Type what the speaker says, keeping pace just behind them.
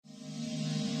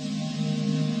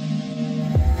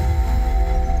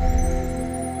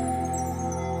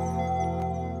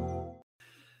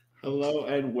Hello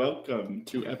and welcome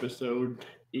to episode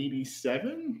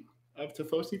 87 of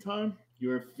Tifosi Time,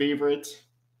 your favorite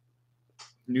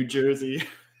New Jersey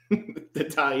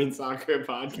Italian soccer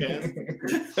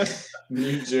podcast.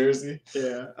 New Jersey.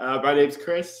 Yeah, my name's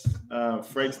Chris.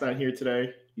 Frank's not here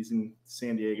today. He's in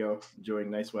San Diego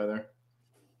enjoying nice weather.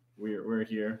 We're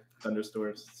here.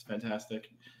 Thunderstorms. It's fantastic.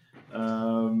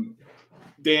 Dan,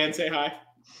 say hi.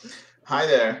 Hi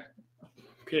there.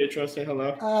 Pietro, say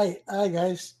hello. Hi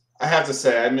guys. I have to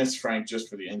say, I miss Frank just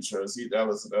for the intros. That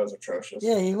was atrocious.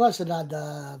 Yeah, he wasn't at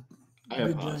I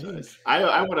apologize.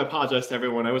 I want to apologize to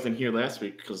everyone. I wasn't here last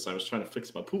week because I was trying to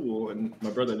fix my pool and my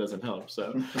brother doesn't help.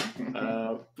 So,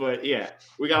 but yeah,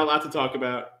 we got a lot to talk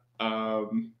about.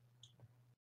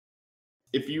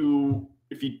 If you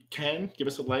can, give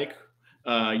us a like,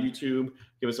 YouTube,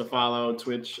 give us a follow,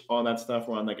 Twitch, all that stuff.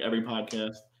 We're on like every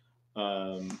podcast.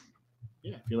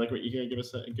 Yeah, if you like what you hear, give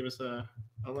us a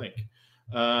like.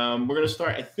 We're gonna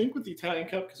start, I think, with the Italian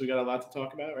Cup because we got a lot to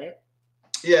talk about, right?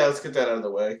 Yeah, let's get that out of the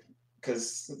way.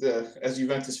 Because as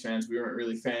Juventus fans, we weren't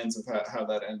really fans of how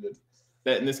that ended.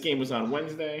 And this game was on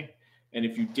Wednesday, and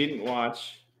if you didn't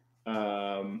watch,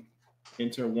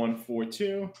 Inter won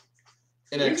 4-2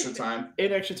 in extra time.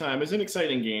 In extra time, it's an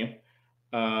exciting game.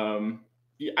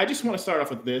 I just want to start off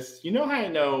with this. You know how I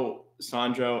know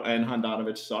Sandro and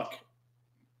Handanovic suck?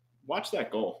 Watch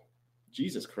that goal.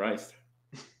 Jesus Christ.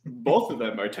 Both of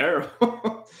them are terrible.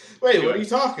 Wait, what are you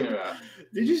talking about?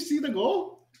 Did you see the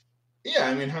goal? Yeah,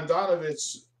 I mean,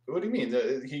 Handanovic, what do you mean?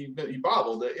 He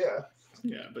bobbled it, yeah.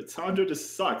 Yeah, but Sandro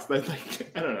just sucks. Like,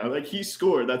 I don't know. Like, he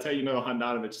scored. That's how you know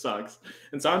Handanovic sucks.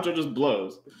 And Sandro just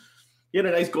blows. He had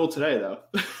a nice goal today, though.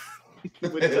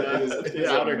 With the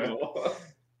outer goal.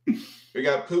 We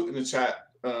got Poot in the chat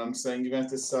saying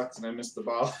Juventus sucks and I missed the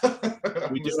ball.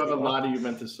 We do have a lot of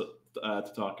Juventus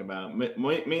to talk about,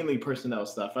 mainly personnel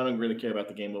stuff. I don't really care about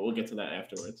the game, but we'll get to that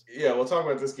afterwards. Yeah, we'll talk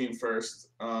about this game first,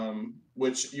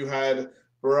 which you had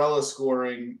Barella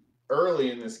scoring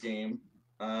early in this game,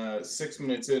 6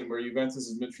 minutes in, where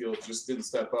Juventus' midfield just didn't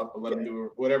step up and let him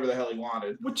do whatever the hell he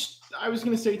wanted. Which I was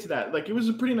going to say to that, like, it was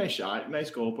a pretty nice shot, nice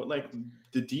goal, but like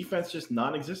the defense just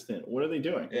non-existent. What are they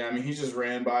doing? Yeah, I mean, he just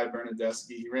ran by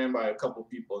Bernardeschi. He ran by a couple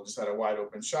people and just had a wide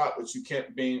open shot, which you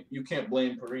can't blame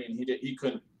Perin.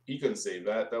 He couldn't save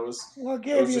that. That was what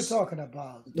game are you talking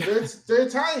about? The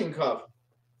Italian Cup.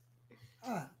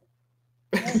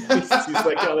 He's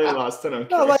like, oh, they lost. I don't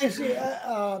care. No, but you see,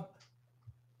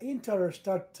 Inter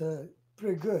start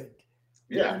pretty good.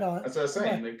 Yeah, that's what I was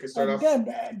saying. They could start off. Then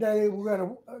they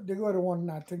were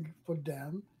 1-0 for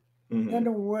them. Mm-hmm. Then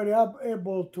we were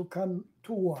able to come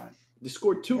 2-1. They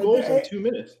scored 2 goals in 2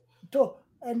 minutes.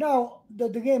 And now the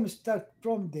game starts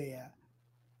from there.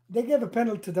 They gave a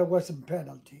penalty that wasn't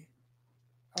penalty.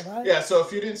 All right? Yeah, so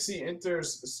if you didn't see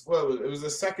Inter's, it was the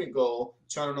second goal.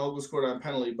 Çalhanoğlu scored on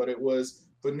penalty, but it was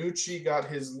Bonucci got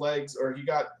his legs, or he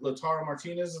got Lautaro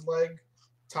Martinez's leg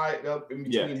tied up in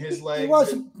between his legs.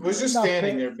 It was just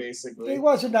standing there, basically. It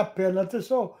wasn't a penalty,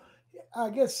 so I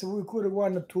guess we could have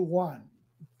won 2-1.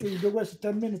 There was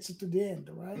 10 minutes to the end,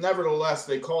 right? Nevertheless,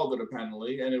 they called it a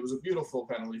penalty, and it was a beautiful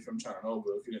penalty from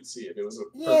Çalhanoğlu. If you didn't see it, it was a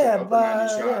perfect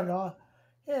shot.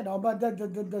 But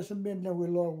that doesn't mean that we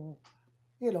lost.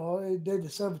 They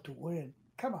deserve to win.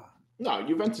 Come on. No,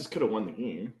 Juventus could have won the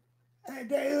game. And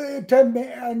there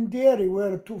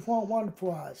were 2-1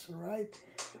 for us, right?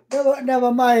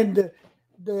 Never mind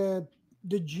the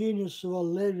genius of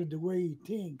Allegri, the way he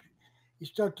thinks. He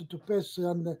started to pass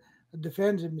on the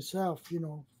defense himself,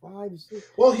 5,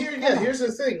 6. Well, here's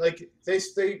the thing. Like they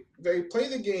play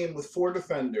the game with 4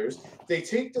 defenders. They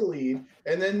take the lead,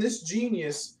 and then this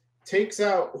genius takes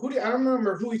out I don't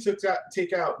remember who he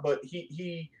take out, but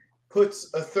he puts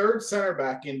a third center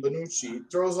back in Bonucci,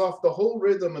 throws off the whole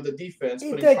rhythm of the defense, He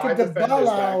putting took 5 the defenders ball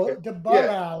back. out. The ball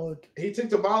out. He took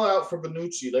the ball out for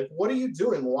Bonucci. Like, what are you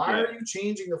doing? Why are you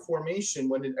changing the formation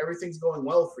when everything's going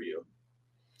well for you?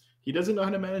 He doesn't know how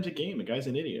to manage a game. The guy's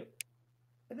an idiot.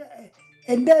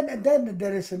 And then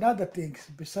there is another thing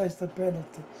besides the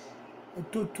penalty.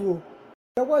 2-2.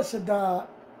 There was a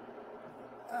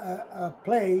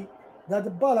play that the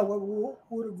ball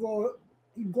would go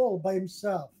in goal by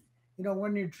himself.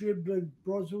 When he dribbled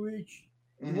Brozovic,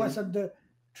 it wasn't the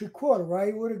 3/4,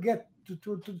 right? He would get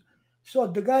to. So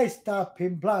the guy stopped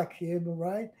him, blocked him,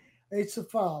 right? It's a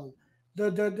foul.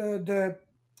 The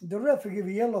referee gave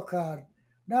a yellow card.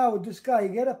 Now this guy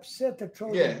get upset and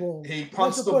throw the ball. He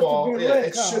punts the ball. Yeah,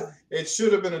 it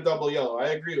should have been a double yellow. I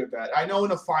agree with that. I know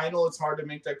in a final it's hard to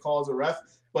make that call as a ref,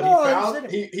 but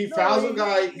he fouls a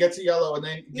guy, gets a yellow, and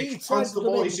then he punts the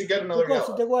ball. He should get another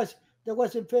yellow. that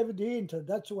was in favor of the Inter.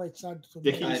 That's why it sounded to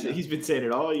Yeah, me. he's been saying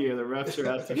it all year. The refs are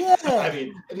out to Yeah. I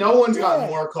mean, no one's gotten Yeah.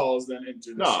 more calls than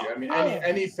Inter this No. year. I mean, Yeah.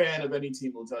 any fan of any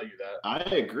team will tell you that. I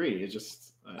agree. It's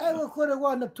just I could have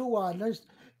won a 2-1.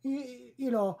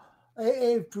 You know,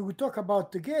 if we talk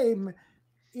about the game,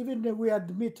 even though we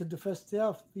admitted the first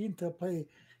half, Inter play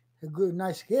a good,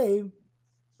 nice game.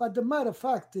 But the matter of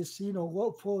fact is,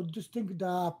 for this thing that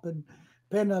happened,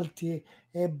 penalty,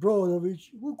 Brozovic,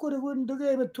 we could have won the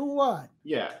game at 2-1.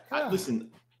 yeah. Yeah.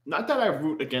 Listen, not that I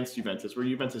root against Juventus. We're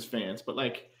Juventus fans, but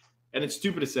and it's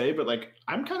stupid to say, but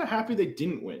I'm kind of happy they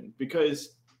didn't win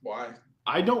because Why?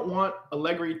 I don't want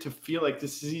Allegri to feel like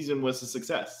this season was a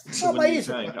success. to No, win but the it's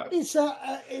Italian Cup.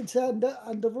 it's on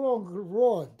the wrong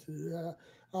road,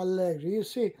 Allegri. You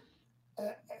see,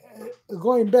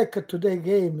 going back to the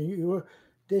game,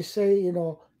 they say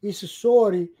he's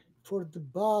sorry for the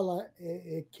Bala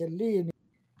Chiellini.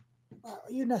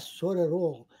 You're not sorry at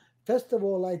all. First of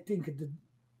all, I think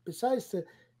besides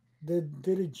the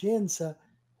dirigenza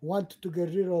wanted to get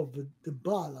rid of the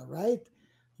Bala, right?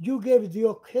 You gave the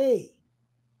okay.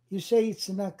 You say it's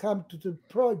not come to the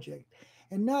project,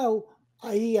 and now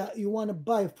I hear you want to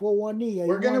buy for 1 year.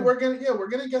 We're gonna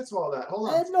get to all that. Hold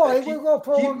on. No, he will go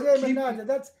for one game keep-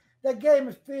 another. That game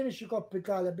is finished,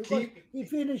 Coppicalia, because he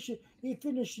finished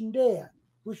in there.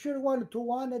 We should have won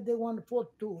 2-1 and they won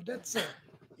 4-2. That's it.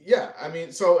 Yeah, I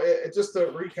mean, so just to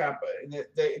recap,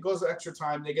 it goes extra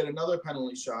time. They get another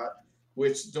penalty shot,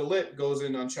 which De Ligt goes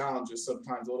in on challenges,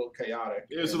 sometimes a little chaotic.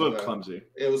 It was a little clumsy.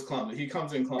 It was clumsy. He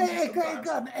comes in clumsy sometimes.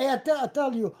 I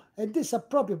tell you, and this is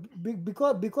appropriate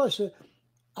because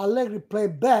Allegri play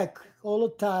back all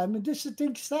the time, and this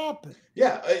things happen.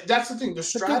 Yeah, that's the thing. The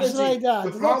strategy. like that.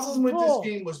 The That's problem with this wrong.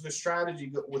 game was the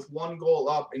strategy with 1 goal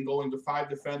up and going to 5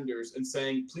 defenders and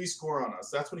saying, "Please score on us."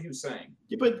 That's what he was saying.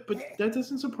 Yeah, but that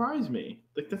doesn't surprise me.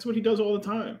 That's what he does all the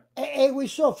time. And we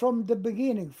saw from the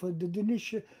beginning, for the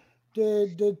initial,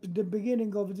 the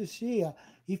beginning of this year,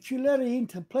 if you let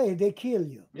Inter play, they kill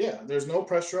you. Yeah, there's no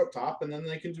pressure up top, and then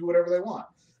they can do whatever they want.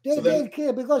 They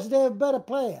kill because they're a better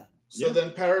player. So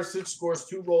then Perisic scores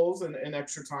 2 goals in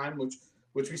extra time, which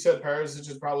we said Perisic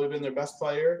has probably been their best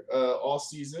player all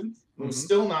season. Who's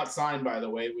still not signed, by the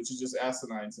way, which is just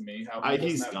asinine to me.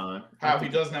 He's gone. How he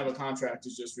doesn't have a contract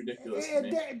is just ridiculous to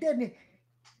me.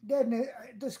 Then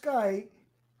this guy,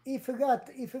 he forgot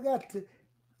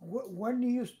when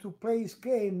he used to play his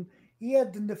game. He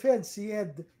had in defense, he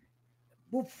had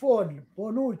Buffon,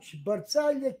 Bonucci,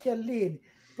 Barzagli, Chiellini.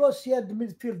 Plus, he had the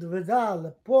midfield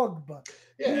Vidal, Pogba,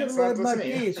 Yeah, it's Pirlo, not and the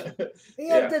Marquez. same. He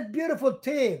had that beautiful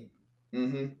team.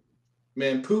 Mm-hmm.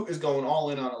 Man, Poot is going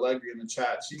all in on Allegri in the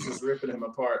chat. She's just ripping him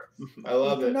apart. I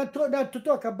love it. Not to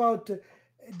talk about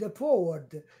the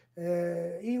forward,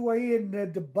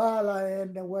 Higuain, the Bala,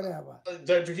 and whatever.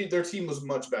 Their team was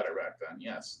much better back then,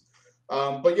 yes.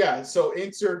 But yeah, so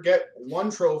Inter get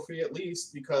 1 trophy at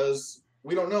least because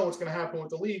we don't know what's going to happen with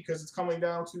the league because it's coming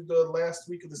down to the last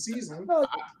week of the season.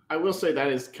 I will say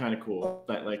that is kind of cool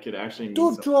that it actually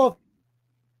means 2 trophies.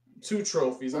 2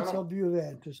 trophies. Of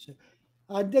Juventus.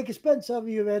 At the expense of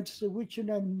Juventus, which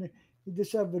you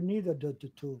deserve neither of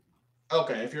the 2.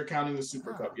 Okay, if you're counting the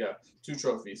Super Cup, yeah, 2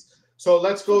 trophies. So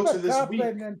let's go to this week.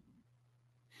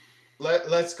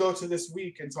 Let's go to this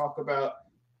week and talk about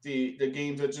the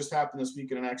games that just happened this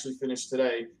weekend and actually finished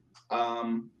today.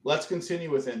 Let's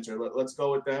continue with Inter. Let's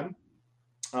go with them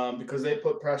because they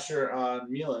put pressure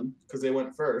on Milan because they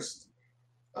went first.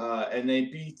 And they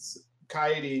beat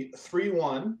Cagliari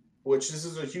 3-1, which this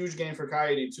is a huge game for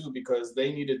Cagliari too because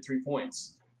they needed 3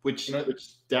 points. Which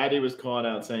Daddy was calling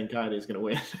out saying Cagliari is going to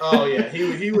win. Oh, yeah.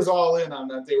 He was all in on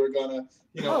that. They were going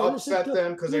to, upset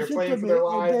them because they were playing for their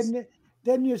lives.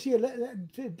 Then you see,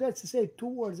 let's say 2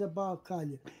 words about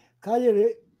Cagliari.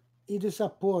 Cagliari is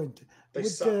disappointed.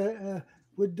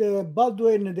 With the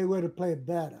Baldwin, they were playing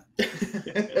better.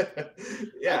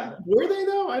 Yeah. Were they,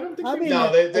 though? I don't think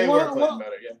no, they were playing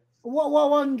better, yeah.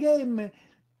 One game,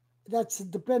 that's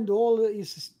depend all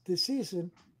the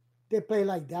season. They play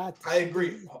like that. I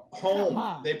agree.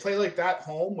 Home, they play like that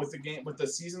home with the game, with the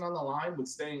season on the line, with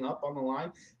staying up on the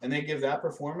line, and they give that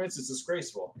performance. It's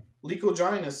disgraceful. Lico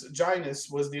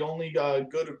Ginus was the only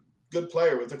good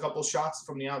player with a couple shots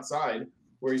from the outside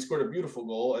where he scored a beautiful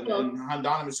goal, and then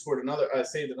Handanovic scored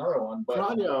saved another one. But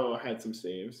Cragno had some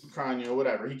saves. Cragno,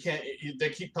 whatever. He can't. They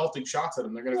keep pelting shots at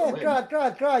him. They're going to go in.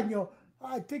 Cragno.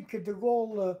 I think the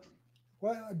goal.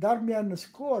 Darmian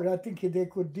scored. I think he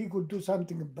could do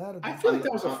something better. I feel like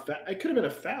that was it could have been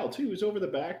a foul too. It was over the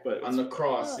back, but on the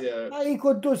cross, yeah. He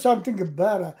could do something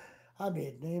better. I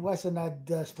mean, it wasn't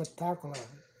that spectacular.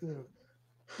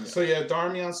 Yeah. So yeah,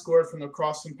 Darmian scored from the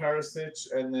cross from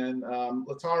Perisic, and then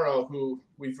Lautaro, who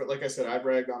like I said, I've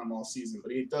ragged on him all season,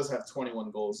 but he does have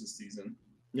 21 goals this season.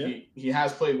 Yeah. He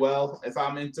has played well. If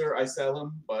I'm Inter, I sell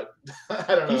him, but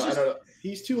I don't know.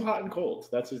 He's too hot and cold.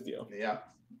 That's his deal. Yeah,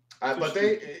 but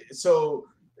they're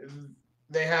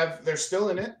still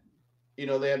in it. You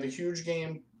know, they have a huge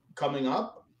game coming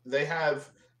up. They have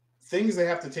things they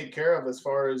have to take care of as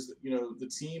far as, you know, the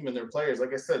team and their players.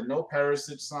 Like I said, no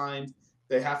Perisic signed.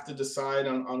 They have to decide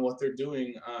on what they're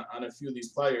doing on a few of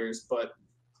these players, but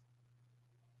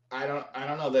I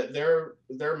don't know that their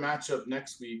matchup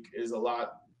next week is a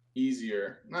lot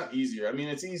easier. Not easier. I mean,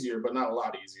 it's easier, but not a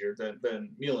lot easier than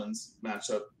Milan's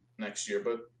matchup next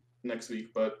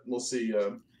week. But we'll see.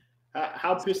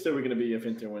 How pissed are we going to be if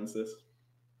Inter wins this?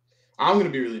 I'm going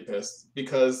to be really pissed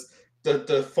because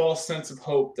the false sense of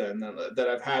hope then that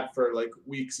I've had for like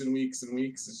weeks and weeks and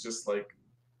weeks is just like,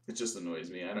 it just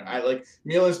annoys me. I like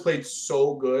Milan's played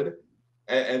so good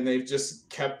and they've just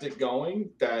kept it going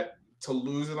that to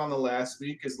lose it on the last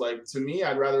week is like, to me,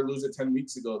 I'd rather lose it 10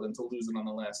 weeks ago than to lose it on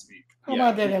the last week. How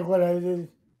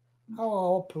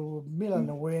hope Milan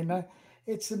to win.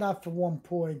 It's enough for 1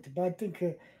 point, but I think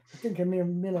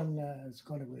Milan is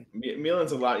going to win.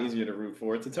 Milan's a lot easier to root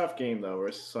for. It's a tough game though.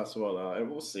 Versus Sassuolo.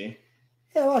 We'll see.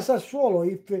 Yeah, well,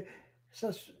 Sassuolo. If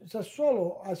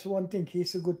Sassuolo, as one thing,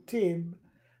 he's a good team,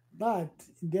 but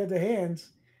in the other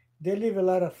hands, they leave a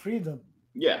lot of freedom.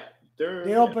 Yeah,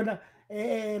 they open up.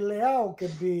 Leao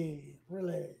can be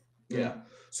really. Yeah.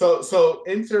 So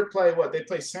Inter play what? They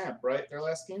play Samp, right? Their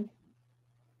last game.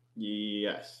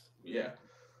 Yes. Yeah.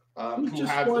 Who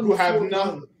have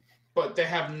nothing, but they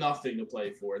have nothing to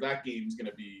play for. That game's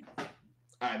gonna be.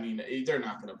 I mean, they're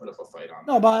not gonna put up a fight on.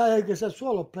 No, but I guess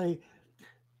Sassuolo play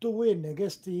to win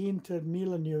against the Inter,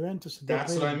 Milan, Juventus.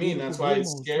 That's what I mean. That's why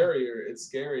it's scarier. It's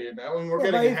scary, and I mean, we're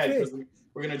getting ahead because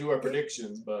we're gonna do our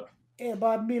predictions, but. Yeah,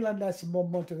 but Milan has more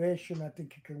motivation. I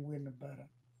think he can win better.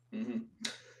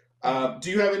 Mm-hmm. Do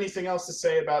you have anything else to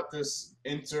say about this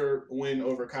Inter win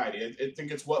over Cagliari? I think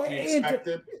it's what we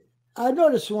expected. I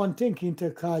noticed one thing,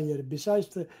 Inter Cagliari, besides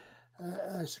the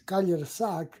Cagliari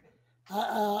sack,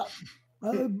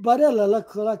 Barella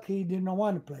looked like he didn't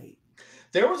want to play.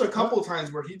 There was a couple of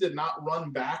times where he did not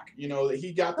run back. You know,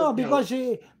 he got the. No, because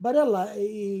Barella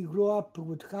he grew up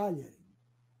with Cagliari.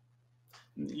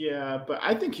 Yeah, but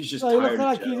I think he's just tired. He looked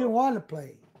like he didn't want to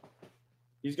play.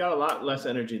 He's got a lot less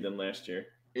energy than last year.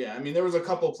 Yeah, I mean, there was a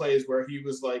couple of plays where he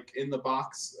was like in the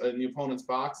box, in the opponent's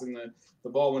box, and the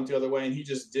ball went the other way, and he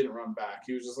just didn't run back.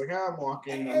 He was just like, I'm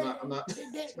walking. I'm not.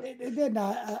 Then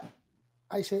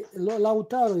I say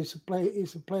Lautaro is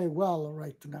playing well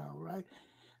right now, right?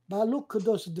 But look at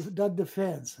that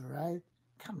defense, right?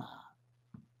 Come on.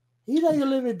 Either you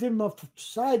leave it him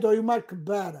offside or you make it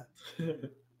better.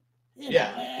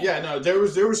 No, there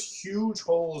was huge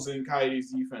holes in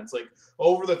Cagliari's defense, like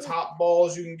over the top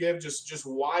balls you can give, just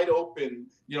wide open.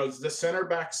 You know, the center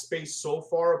back space so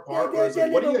far apart.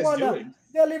 What are you guys doing?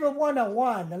 They'll leave it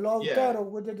 1-on-1. And Lautaro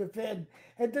with the defense,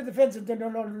 and the defense they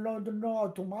don't know how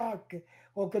to mark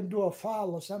or can do a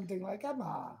foul or something like. Come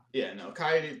on. Yeah, no,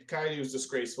 Cagliari was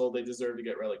disgraceful. They deserve to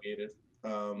get relegated.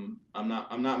 I'm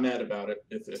not mad about it.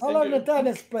 If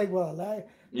Salernitana's played well. I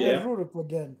rooted for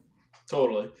them.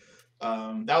 Totally.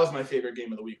 That was my favorite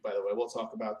game of the week, by the way. We'll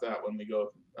talk about that when we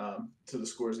go to the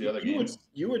scores of the other games.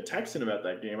 You were texting about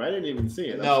that game. I didn't even see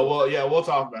it. We'll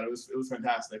talk about it. It was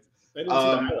fantastic. I didn't see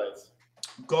the highlights.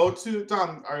 Go to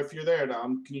Dom, or if you're there,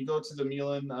 Dom, can you go to the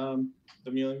Milan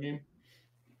game?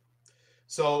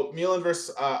 So Milan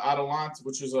versus Atalanta,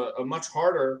 which is a much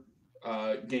harder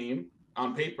game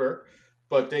on paper,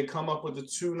 but they come up with a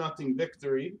 2-0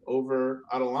 victory over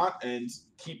Atalanta and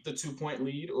keep the 2-point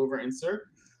lead over Inter.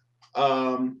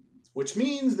 Which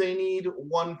means they need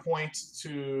 1 point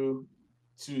to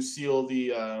seal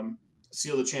the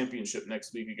championship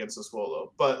next week against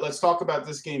Sassuolo. But let's talk about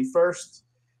this game first.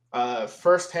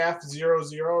 First half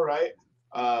 0-0, right?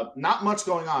 Not much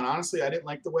going on. Honestly, I didn't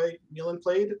like the way Milan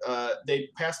played. They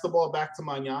passed the ball back to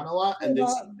Maignan a lot, and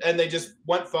they just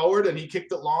went forward, and he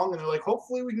kicked it long, and they're like,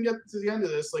 hopefully we can get to the end of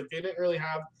this. Like, they didn't really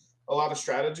have a lot of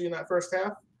strategy in that first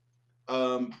half.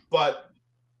 But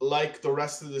like the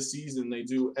rest of the season, they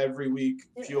do every week.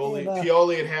 Pioli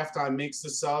at halftime makes the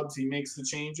subs, he makes the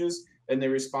changes, and they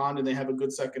respond, and they have a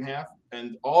good second half.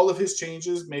 And all of his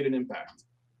changes made an impact.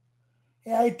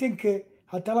 Yeah, I think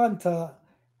Atalanta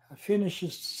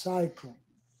finishes cycle.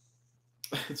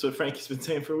 That's what Frankie's been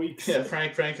saying for weeks. Yeah,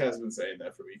 Frank has been saying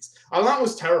that for weeks. Atalanta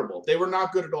was terrible. They were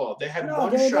not good at all. They had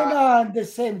one shot. They're not the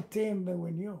same team that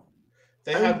we knew.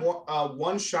 They had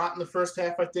one shot in the first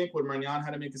half, I think, where Maignan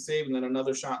had to make a save, and then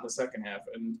another shot in the second half.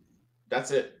 And That's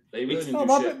it. They really It's- didn't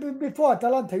No, do but shit. before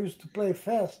Atalanta used to play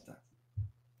faster.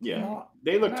 Yeah, No,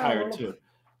 they look no, tired look- too.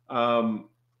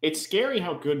 It's scary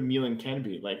how good Milan can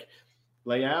be. Like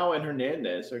Leao and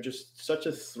Hernandez are just such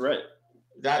a threat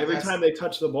every That's, time they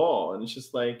touch the ball, and it's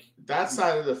just like that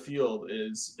side of the field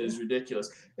is ridiculous.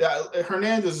 Yeah,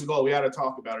 Hernandez's goal. We got to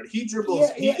talk about it. He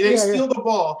dribbles. They steal the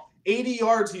ball. 80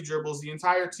 yards he dribbles the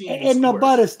entire team. And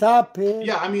nobody stop him.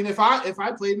 Yeah, I mean, if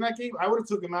I played in that game, I would have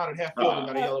took him out at half field and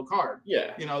got a yellow card.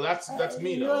 yeah. You know, that's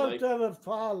me You though. have to have a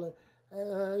foul.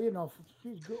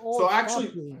 So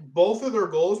actually, both of their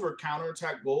goals were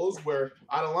counterattack goals where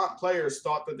Atalanta players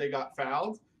thought that they got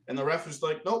fouled, and the ref was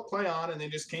like, "Nope, play on," and they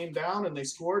just came down and they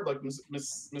scored. Like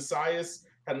Messias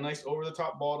had a nice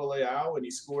over-the-top ball to Leao, and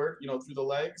he scored, through the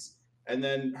legs. And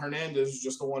then Hernandez was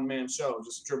just a one-man show,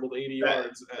 just dribbled 80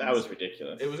 yards. That was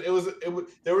ridiculous. It was.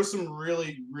 There were some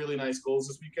really, really nice goals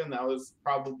this weekend. That was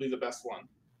probably the best one.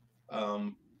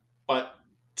 But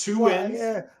two wins.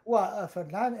 Hernandez.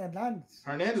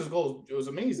 Hernandez's goal, it was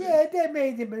amazing. Yeah, they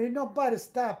made him. Nobody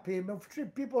stop him.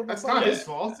 People. That's nobody, not his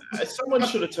fault. Someone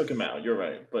should have took him out. You're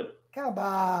right, but Come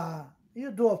on,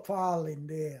 you do a foul in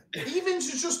there. Even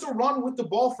just to run with the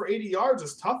ball for 80 yards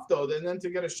is tough, though. And then to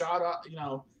get a shot,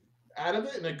 out of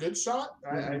it and a good shot.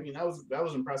 I mean, that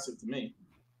was impressive to me.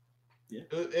 Yeah.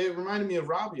 It reminded me of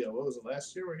Rabio. What was it,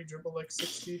 last year where he dribbled like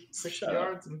 60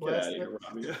 yards and blasted it?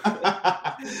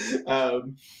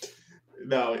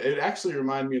 No, it actually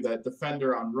reminded me of that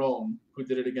defender on Rome who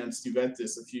did it against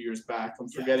Juventus a few years back. I'm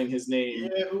forgetting his name.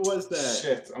 yeah, who was that?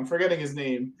 Shit, I'm forgetting his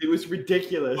name. It was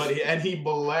ridiculous. But he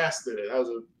blasted it. That was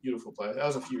a beautiful play. That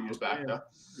was a few years back, though.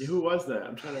 Yeah, who was that?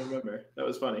 I'm trying to remember. That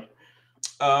was funny.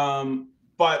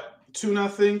 But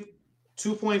 2-0,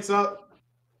 2 points up.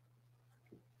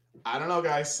 I don't know,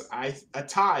 guys. A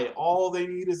tie. All they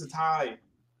need is a tie.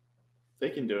 They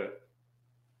can do it.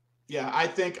 Yeah, I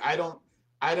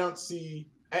don't see.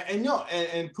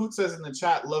 And Poot says in the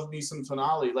chat, love me some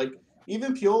Tonali. Like,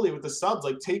 even Pioli with the subs,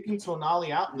 like taking Tonali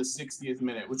out in the 60th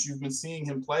minute, which you've been seeing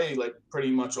him play like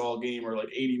pretty much all game or like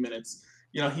 80 minutes.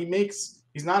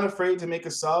 He's not afraid to make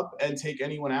a sub and take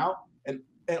anyone out. And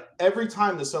every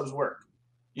time the subs work.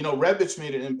 Rebic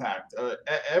made an impact.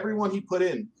 Everyone he put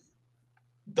in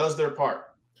does their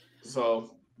part.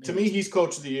 So to me, he's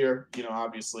coach of the year.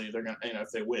 Obviously they're gonna.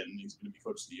 If they win, he's gonna be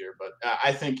coach of the year. But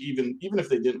I think even if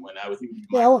they didn't win, I would think.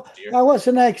 I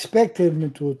wasn't expecting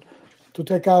him to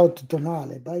take out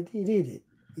Tonali, but he did it.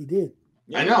 He did.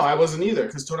 Yeah, I know. I wasn't either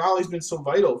because Tonali's been so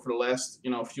vital for the last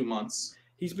few months.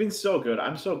 He's been so good.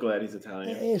 I'm so glad he's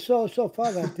Italian. So far,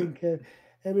 I think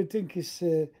everything is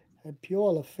a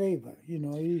Piola favor. He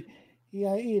does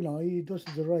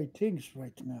the right things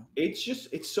right now.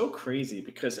 It's so crazy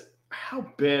because how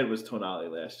bad was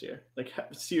Tonali last year? Like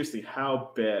seriously,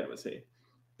 how bad was he?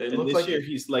 And this year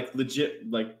he's like legit,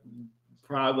 like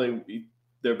probably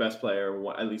their best player,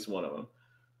 at least one of them.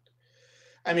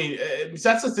 I mean,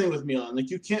 that's the thing with Milan.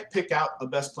 Like, you can't pick out a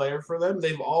best player for them.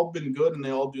 They've all been good and they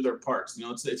all do their parts.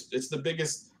 It's the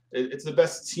biggest. It's the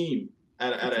best team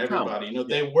out of everybody.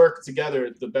 They work together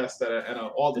the best out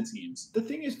of all the teams. The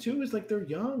thing is, too, is like they're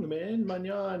young, man.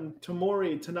 Magnan,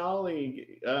 Tomori,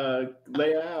 Tonali,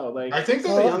 Leao. Like I think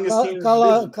they're the youngest team.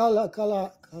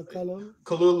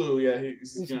 Kalulu, yeah,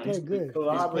 he's good.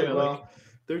 Calabria, well.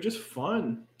 They're just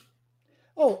fun.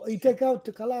 Oh, he take out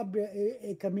the Calabria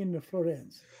and come in the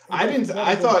Florence.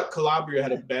 I thought Calabria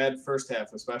had a bad first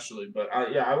half, especially, but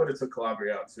I would have took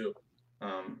Calabria out too.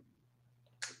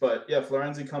 But yeah,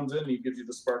 Florenzi comes in and he gives you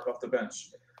the spark off the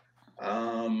bench.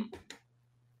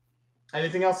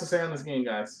 Anything else to say on this game,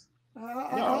 guys?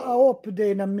 I hope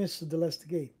they not miss the last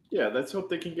game. Yeah, let's hope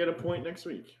they can get a point next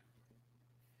week.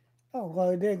 Oh,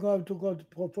 well, they're going to go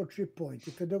for 3 points.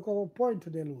 If they don't go a point,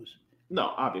 they lose.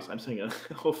 No, obviously, I'm saying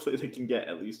hopefully they can get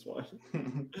at least one.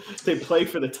 If they play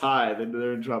for the tie, then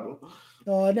they're in trouble.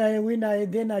 No, they're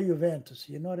not Juventus.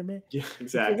 You know what I mean? Yeah,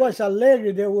 exactly. If it was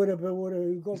Allegri, they would have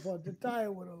go for the tie,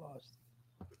 would have lost.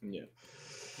 Yeah.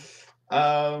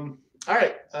 All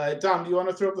right, Dom, do you want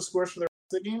to throw up the scores for the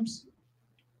rest of the games?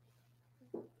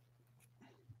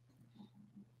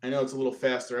 I know it's a little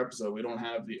faster episode. We don't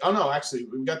have the. Oh no, actually,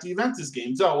 we've got the Juventus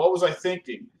games. Oh, what was I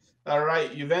thinking? All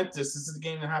right, Juventus. This is the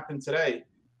game that happened today.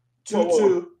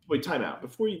 2-2. Wait, time out.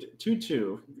 Before you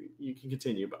 2-2, you can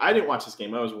continue. But I didn't watch this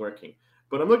game. I was working.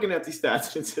 But I'm looking at these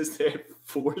stats and it says they had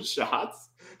 4 shots.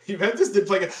 Juventus did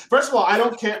play good. First of all, I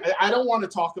don't care. I don't want to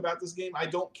talk about this game. I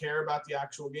don't care about the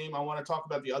actual game. I want to talk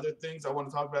about the other things. I want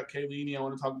to talk about Chiellini. I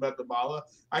want to talk about Dybala.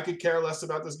 I could care less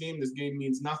about this game. This game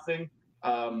means nothing.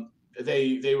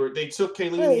 They took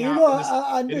Chiellini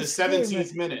out in the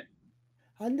 17th minute.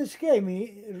 On this game,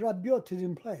 Rabiot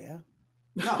didn't play, huh?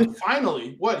 No,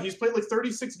 finally. What? He's played like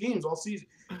 36 games all season.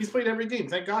 He's played every game.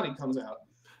 Thank God he comes out.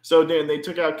 So Dan, they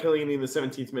took out Chiellini in the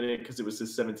 17th minute because it was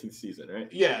his 17th season, right?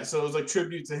 Yeah, so it was like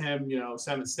tribute to him,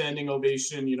 standing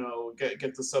ovation,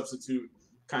 get the substitute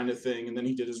kind of thing. And then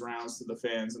he did his rounds to the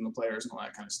fans and the players and all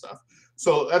that kind of stuff.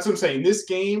 So that's what I'm saying. This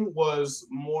game was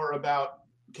more about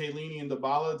Chiellini and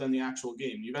Dybala than the actual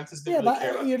game. Juventus didn't really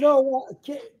care about you know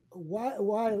what?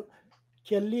 While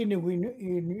Chiellini,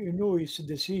 you know his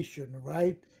decision,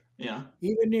 right? Yeah.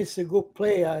 Even if he's a good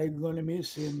player, I'm gonna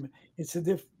miss him. It's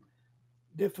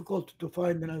difficult to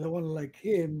find another one like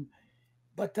him.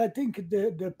 But I think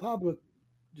the public,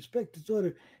 the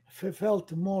spectator,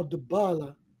 felt more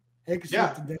Dybala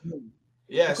excited than him.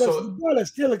 Yeah, Because so Dybala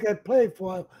still can play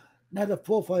for another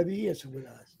 4 or 5 years with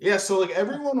us. yeah, so like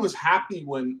everyone was happy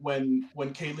when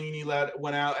Chiellini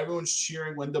went out. Everyone's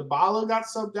cheering when Dybala got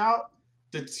subbed out.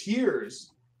 The tears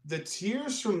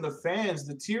from the fans,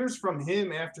 the tears from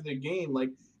him after the game, like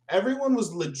everyone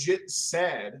was legit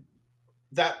sad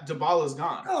that Dybala's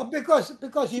gone. Oh, because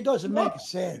he doesn't make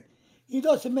sense. He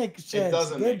doesn't make sense. It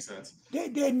doesn't make sense.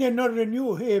 They not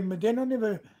renew him. They don't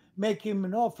even make him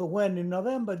an offer when in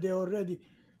November they already,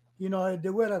 they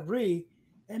were agree.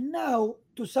 And now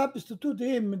to substitute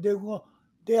him,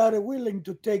 they are willing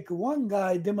to take one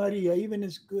guy, Di Maria, even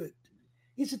is good.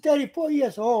 He's 34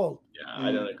 years old. Yeah,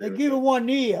 I don't agree. They with give that. him 1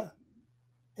 year.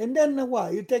 And then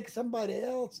what? You take somebody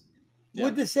else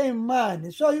with the same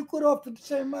money. So you could offer the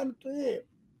same money to him.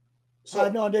 So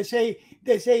No, they say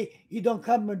he don't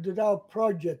come with our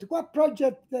project. What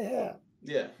project they have?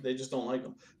 yeah, they just don't like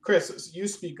him. Chris, you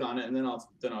speak on it, and then I'll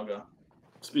go.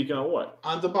 Speaking on what?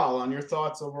 On Dybala, on your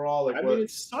thoughts overall, like I what? mean,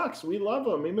 it sucks. We love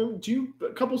him. I mean,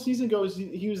 a couple seasons ago,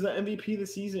 he was the MVP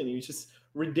this season. He was just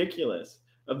ridiculous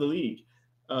of the league.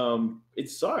 It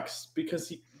sucks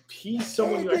because he's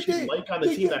someone you actually like on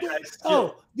the team that has skill.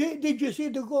 Oh, did you see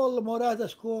the goal Morata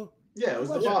scored? Yeah, it was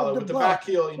What's Dybala with the back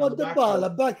heel. For the the back ball, heel.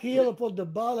 back heel for the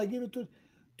ball. I give it to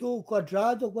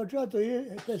Quadrado.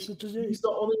 He's the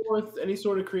only one with any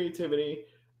sort of creativity.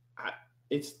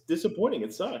 It's disappointing.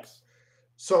 It sucks.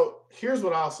 So here's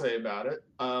what I'll say about it.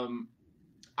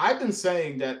 I've been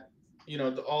saying that,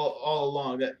 all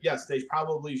along that yes,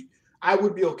 I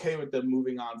would be okay with them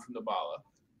moving on from Dybala.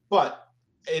 But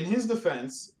in his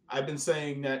defense, I've been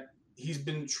saying that he's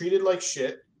been treated like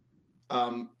shit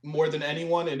more than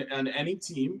anyone on any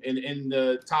team in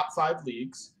the top 5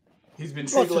 leagues. He's been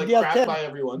treated like crap by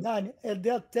everyone. And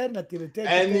the alternative.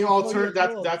 And the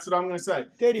alternative, that's what I'm going to say.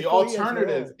 The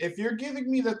alternative, if you're giving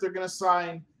me that they're going to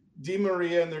sign Di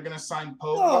Maria and they're going to sign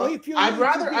Pogba, I'd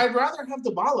rather have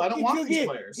Dybala. I don't want these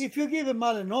players. If you give him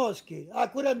Malinowski, I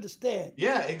could understand.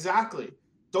 Yeah, exactly.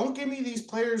 Don't give me these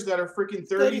players that are freaking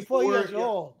 34 years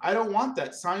old. I don't want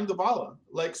that. Sign Dybala.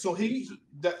 Like, so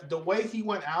the way he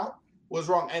went out was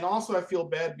wrong. And also I feel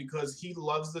bad because he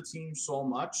loves the team so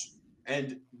much.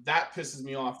 And that pisses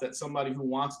me off that somebody who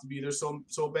wants to be there so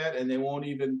bad and they don't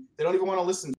even want to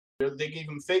listen. They gave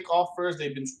him fake offers.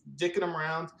 They've been dicking him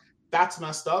around. That's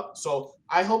messed up. So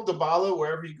I hope Dybala,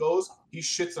 wherever he goes, he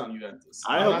shits on Juventus.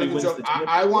 I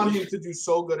want him to do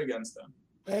so good against them.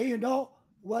 Hey, you know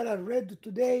what I read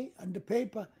today on the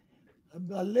paper?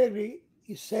 Allegri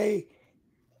say,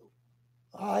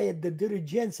 the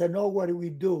dirigents know what we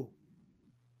do.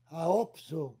 I hope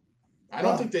so. I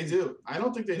don't think they do. I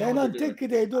don't think they know. I don't think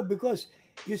they do because,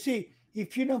 you see,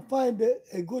 if you don't find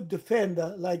a good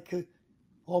defender like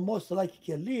almost like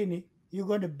Chiellini, you're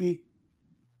going to be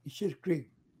shit cream.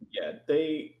 Yeah,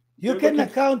 you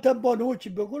cannot count on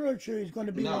Bonucci. Bonucci is going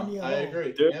to be on I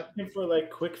agree. They're looking for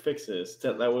like quick fixes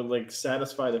that would like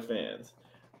satisfy the fans.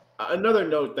 Another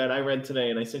note that I read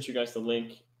today, and I sent you guys the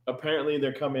link. Apparently,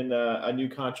 they're coming a new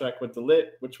contract with the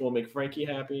Lit, which will make Frankie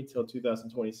happy till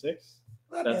 2026.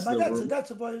 That's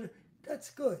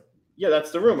good. Yeah,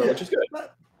 that's the rumor, which is good.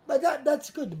 But that's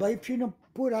good. But if you don't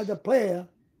put out a player,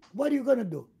 what are you going to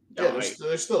do? Yeah,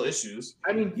 there's still issues.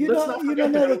 I mean, you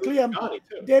don't have a clear.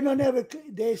 They don't have a.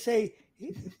 They say,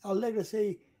 Allegri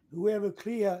say, whoever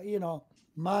clear,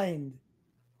 mind.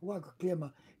 What clear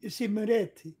mind? You see,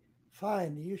 Miretti,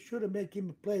 fine. You should have made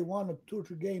him play 1 or 2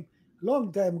 games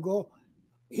long time ago.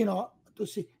 To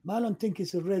see. I don't think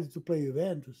he's ready to play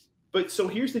Juventus. But so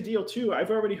here's the deal too.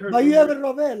 I've already heard. But you have a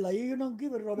Rovella. You don't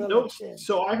give a Rovella. No.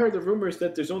 So I heard the rumors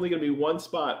that there's only going to be one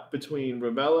spot between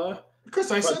Rovella.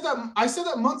 Chris, I said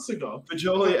that months ago.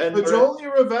 Fagioli,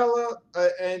 Ravella,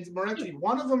 and Moretti.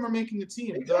 One of them are making the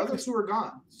team. The other 2 are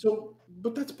gone. So,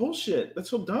 but that's bullshit. That's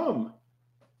so dumb.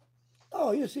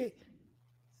 Oh, you see,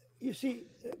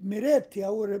 Miretti, I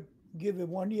would have given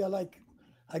 1 year like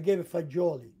I gave it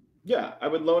Fagioli. Yeah, I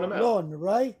would loan him out. Loan,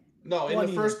 right? No, in 1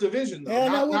 the year. first division though,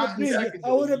 And not in second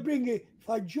I would division. bring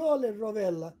Fagioli and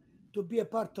Rovella to be a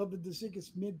part of the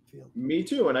sixth midfield. Me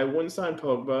too, and I wouldn't sign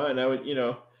Pogba, and I would,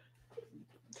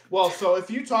 Well, so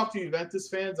if you talk to Juventus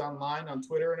fans online on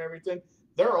Twitter and everything,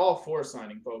 they're all for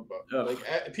signing Pogba. Ugh.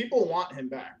 Like people want him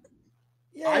back.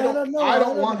 Yeah, I don't know. I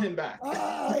don't want him back.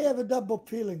 I have a double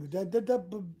feeling that the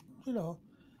double, I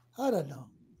don't know.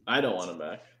 I don't want him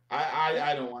back.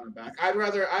 I don't want him back. I'd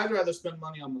rather spend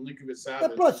money on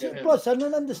Milinkovic-Savic. But plus, I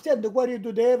don't understand what you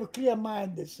do. They have a clear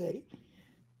mind. They say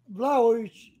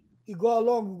Vlahovic, he go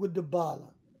along with the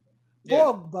ball. Yeah.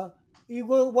 Pogba, he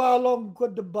go along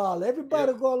with the ball.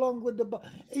 Everybody go along with the ball.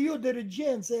 You, the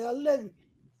regent, say, Allegri.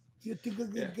 You think but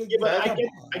I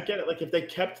get it. Like if they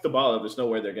kept the ball, there's no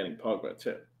way they're getting Pogba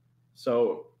too.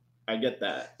 So I get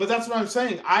that. But that's what I'm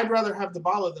saying. I'd rather have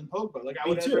Dybala than Pogba. Like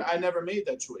Me too. I never made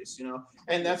that choice,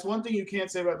 And that's one thing you can't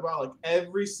say about Dybala. Like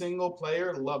every single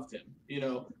player loved him,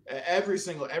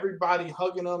 everybody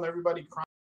hugging him, everybody crying.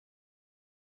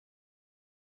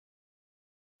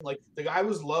 Like the guy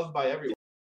was loved by everyone.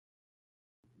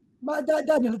 But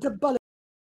Daniel, Dybala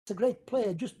is a great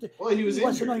player. He was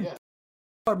injured. Yeah.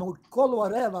 Call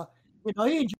whatever,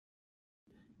 injured.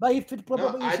 But if it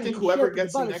probably, I think whoever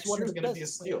gets him next year is going to be a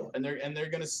steal, and they're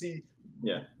going to see,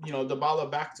 Dybala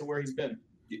back to where he's been.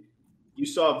 You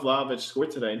saw Vlahovic score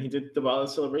today, and he did Dybala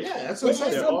celebration. Yeah, that's what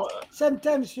I'm saying.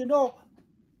 Sometimes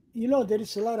there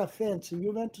is a lot of fans,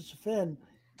 Juventus fan.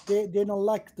 They don't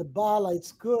like Dybala.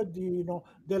 It's good,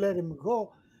 they let him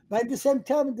go. But at the same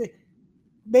time,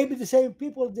 maybe the same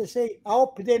people they say, I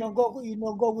hope they don't go,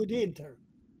 go with Inter.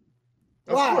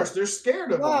 Of course, they're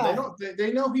scared of him.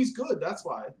 They know he's good. That's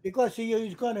why. Because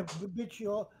he's going to beat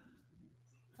you.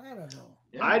 I don't know.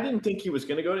 Yeah. I didn't think he was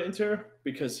going to go to Inter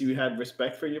because he had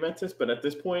respect for Juventus. But at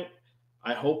this point,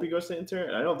 I hope he goes to Inter.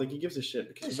 And I don't think he gives a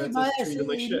shit because Juventus treated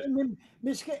like shit.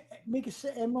 Makes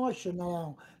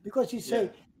emotional because he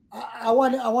say, I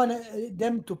want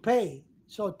them to pay.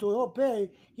 So to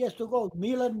pay, he has to go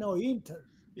Milan or Inter.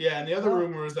 Yeah, and the other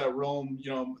rumor is that Rome,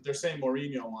 they're saying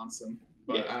Mourinho wants him.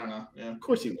 But I don't know. Yeah, of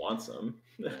course he wants them.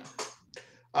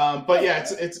 But yeah,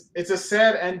 it's a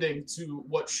sad ending to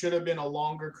what should have been a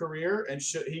longer career, and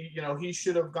he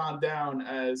should have gone down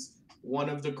as one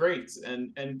of the greats.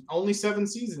 And only 7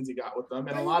 seasons he got with them,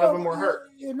 and a lot of them were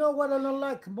hurt. You know what I don't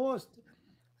like most?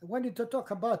 I wanted to talk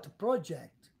about the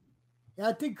project.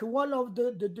 I think one of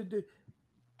the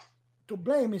to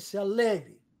blame is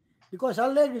Allegri, because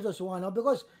Allegri doesn't want to,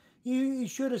 because he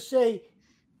should have said.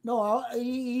 No,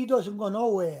 he doesn't go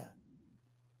nowhere.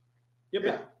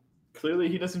 Yeah. Clearly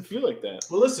he doesn't feel like that.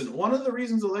 Well, listen, one of the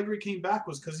reasons Allegri came back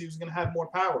was because he was going to have more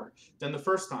power than the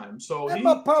first time. So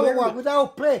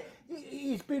without play,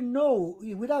 he's been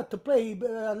without the play,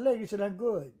 Allegri's not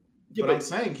good. Yeah, but I'm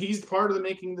saying he's part of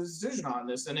making the decision on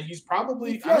this, and he's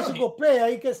probably. If he has a good player,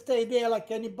 he can stay there like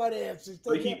anybody else.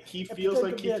 But he feels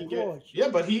like he can get. Yeah,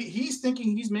 but he's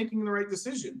thinking he's making the right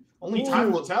decision. Only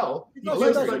time will tell. He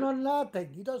doesn't know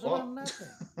nothing. He doesn't know nothing.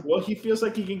 Well, he feels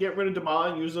like he can get rid of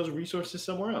Dybala and use those resources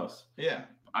somewhere else. Yeah,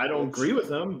 I don't agree with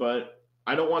him, but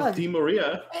I don't want Di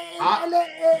Maria.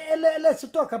 Let's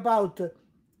talk about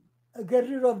get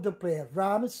rid of the player.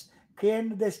 Rams.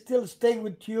 Can they still stay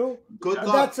with you? Good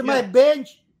luck. That's my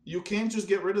bench. You can't just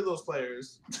get rid of those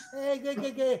players. You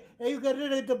get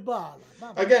rid of the ball.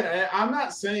 Again, I'm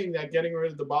not saying that getting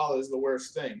rid of the ball is the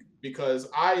worst thing, because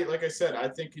like I said, I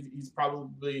think he's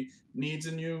probably needs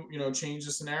a new, change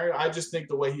the scenario. I just think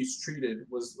the way he's treated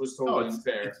was totally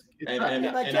unfair, and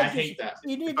I hate that.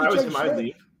 If I was him, I'd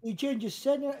leave. He changes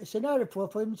scenario for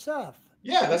himself.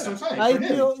 Yeah, that's what I'm saying.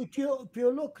 If you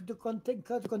look at the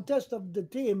contest of the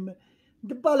team,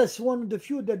 Dybala is one of the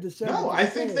few that deserve. No, I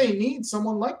think they need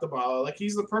someone like Dybala. Like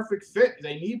he's the perfect fit.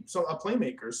 They need a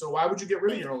playmaker. So why would you get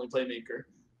rid of your only playmaker?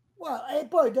 Well, hey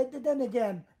boy, then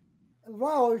again,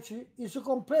 Vlahovic is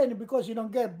complaining because you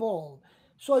don't get ball.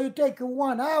 So you take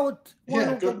one out.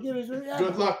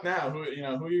 Good luck now. Who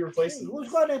are you replacing? Who's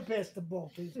going to pass the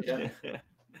ball? Yeah.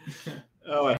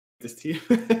 Oh, I hate this team.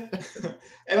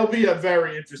 It'll be a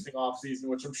very interesting offseason,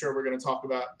 which I'm sure we're going to talk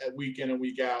about week in and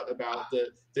week out about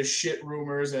the shit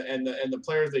rumors and the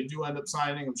players they do end up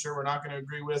signing. I'm sure we're not going to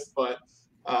agree with, but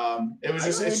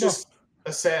it's just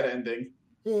a sad ending.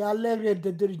 Yeah, Allegri,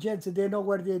 the dirigents, they know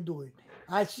what they're doing.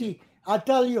 I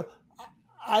tell you,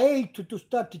 I hate to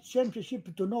start the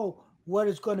championship to know where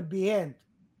it's going to be end,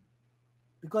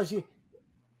 because you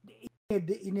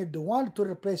need the one to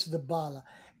replace the Dybala,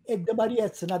 and the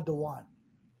Maria's not the one.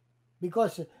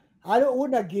 Because I would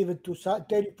not give it to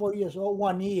 34 years or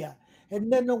 1 year.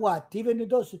 And then what? Even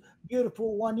those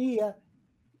beautiful 1 year,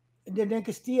 And the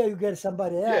next year you get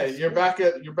somebody else. Yeah, you're back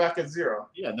at zero.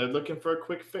 Yeah, they're looking for a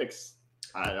quick fix.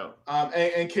 I don't.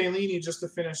 And Chiellini, just to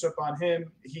finish up on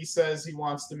him, he says he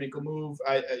wants to make a move.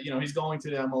 He's going to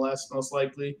the MLS most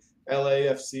likely.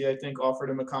 LAFC, I think, offered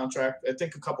him a contract. I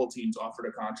think a couple teams offered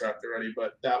a contract already,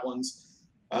 but that one's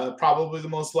probably the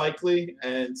most likely.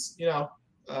 And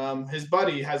his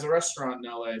buddy has a restaurant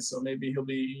in LA, so maybe he'll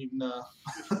be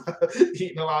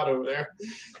eating a lot over there.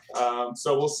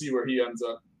 So we'll see where he ends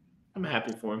up. I'm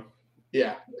happy for him.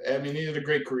 Yeah, I mean, he had a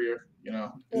great career.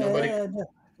 Nobody. And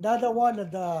the other one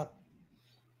that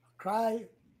cried,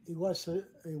 it was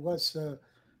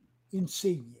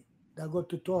Insigne that got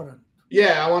to Torrent.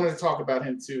 Yeah, I wanted to talk about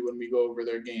him too when we go over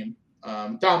their game.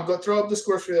 Dom, go throw up the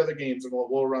scores for the other games, and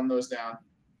we'll run those down.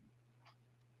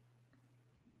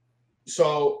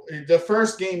 So the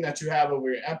first game that you have over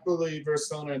here, Empoli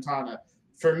versus Salernitana,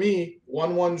 for me,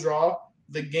 1-1 draw.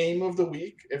 The game of the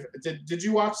week. Did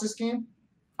you watch this game?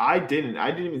 I didn't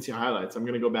even see highlights. I'm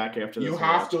gonna go back after this. You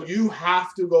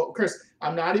have to go, Chris.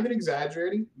 I'm not even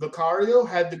exaggerating. Vicario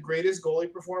had the greatest goalie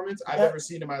performance I've ever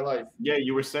seen in my life. Yeah,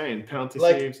 you were saying penalty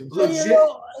saves and legit.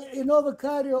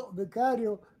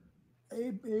 Vicario,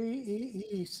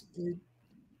 he's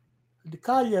the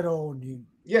Cagliari owned him.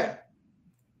 Yeah,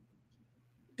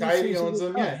 Cagliari owns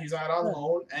him. Yeah, he's out on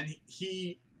loan, and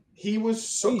he was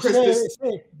so. Chris,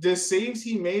 the saves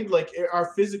he made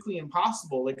are physically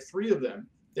impossible. 3 of them.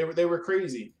 They were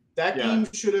crazy. That game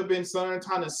should have been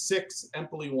Salernitana 6,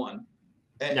 Empoli 1.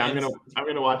 I'm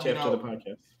gonna watch after the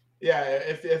podcast. Yeah,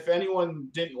 if anyone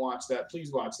didn't watch that,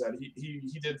 please watch that.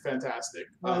 He did fantastic.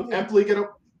 Empoli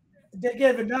They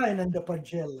gave a 9 in the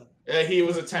Pancella. He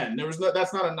was a 10.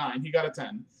 That's not a 9. He got a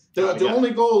 10. The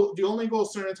only goal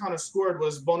Salernitana scored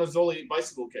was Bonazzoli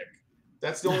bicycle kick.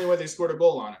 That's the only way they scored a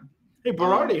goal on him. Hey,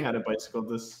 Berardi had a bicycle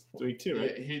this week too,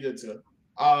 right? Yeah, he did too.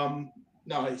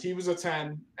 No, he was a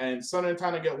 10, and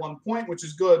Salernitana get 1 point, which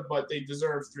is good, but they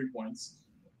deserve 3 points.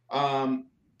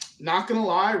 Not gonna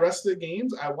lie, rest of the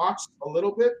games I watched a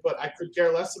little bit, but I could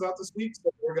care less about this week,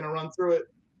 so we're gonna run through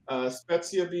it.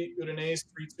 Spezia beat Udinese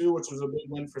 3-2, which was a big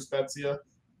win for Spezia.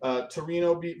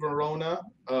 Torino beat Verona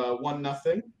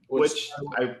 1-0, which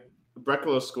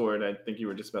Brecalo scored. I think you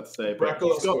were just about to say.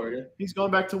 Brecalo scored. Yeah. He's going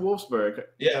back to Wolfsburg.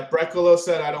 Yeah, Brecalo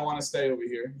said, "I don't want to stay over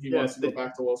here." He wants to go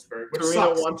back to Wolfsburg.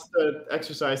 Torino wants to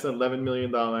exercise that $11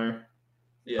 million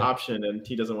option, and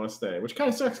he doesn't want to stay, which kind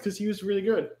of sucks because he was really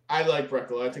good. I like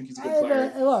Brecalo. I think he's a good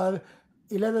player. Well,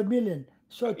 11 million.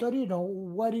 So Torino,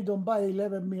 why you don't buy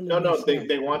 11 million? No,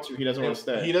 they want to. He doesn't want to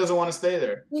stay. He doesn't want to stay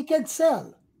there. He can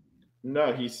sell.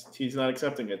 No, he's not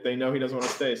accepting it. They know he doesn't want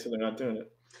to stay, so they're not doing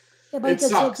it. Yeah, but he can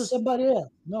sell to somebody else.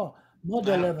 No, not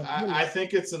the 11 million. I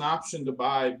think it's an option to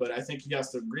buy, but I think he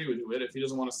has to agree with it. If he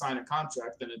doesn't want to sign a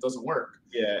contract, then it doesn't work.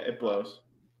 Yeah, it blows.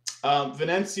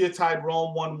 Venezia tied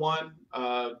Rome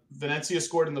 1-1. Venezia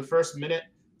scored in the first minute.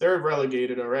 They're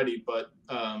relegated already, but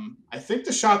I think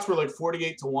the shots were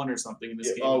 48-1 or something in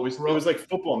this game. Oh, it was like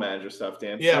Football Manager stuff,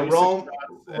 Dan. Yeah, Rome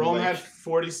had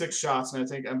 46 shots, and I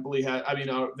think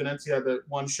Venezia had the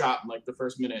 1 shot in the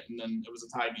first minute, and then it was a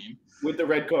tie game with the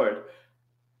red card.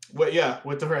 With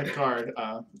the red card,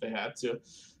 they had to.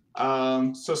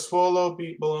 Sassuolo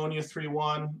beat Bologna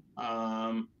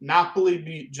 3-1. Napoli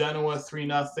beat Genoa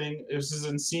 3-0. This is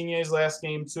Insigne's last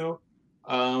game too.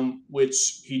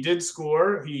 Which he did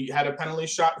score. He had a penalty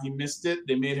shot. He missed it.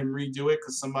 They made him redo it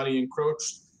because somebody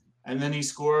encroached. And then he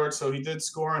scored. So he did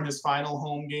score on his final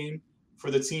home game for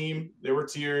the team. There were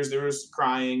tears. There was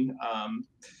crying.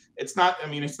 It's not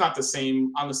the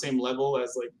same on the same level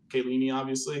as Chiellini,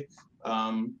 obviously.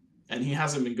 And he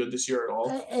hasn't been good this year at all.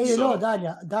 Hey,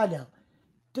 Daniel,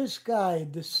 this guy,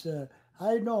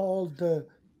 I know all the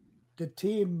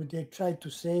team, they try to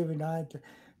save United.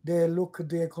 They look at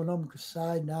the economic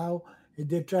side now, and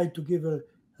they try to give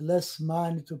less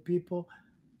money to people.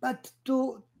 But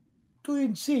to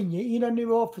Insigne, you don't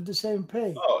even offer the same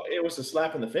pay. Oh, it was a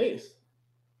slap in the face.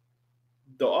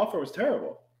 The offer was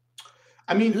terrible.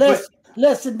 I mean, less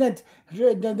than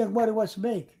what it was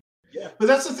make. Yeah, but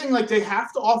that's the thing. They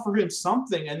have to offer him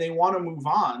something, and they want to move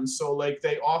on. So,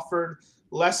 they offered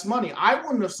less money. I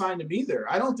wouldn't have signed him either.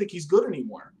 I don't think he's good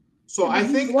anymore. So I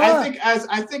think as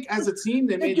a team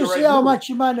they made the right move. You see how much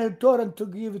money Torrent to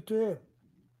give it to him.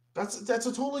 That's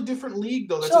a totally different league,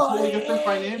 though. That's a totally different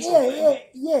financial thing.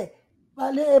 Yeah.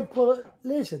 But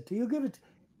listen, you give it.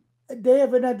 They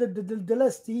have another the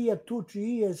last year, 2-3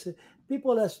 years.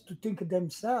 People have to think of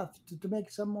themselves to make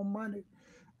some more money.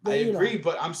 I agree,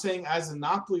 but I'm saying as a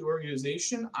Napoli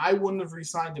organization, I wouldn't have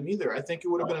re-signed him either. I think it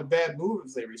would have been a bad move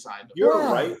if they re-signed him. You're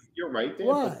right, Dan,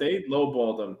 but they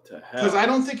lowballed him to hell. Because I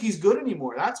don't think he's good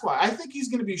anymore. That's why. I think he's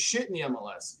going to be shit in the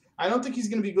MLS. I don't think he's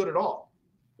going to be good at all.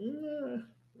 He's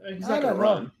I not going don't to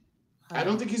run. know. I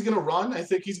don't think he's going to run. I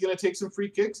think he's going to take some free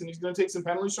kicks and he's going to take some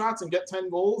penalty shots and get 10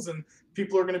 goals and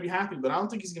people are going to be happy. But I don't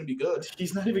think he's going to be good.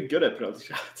 He's not even good at penalty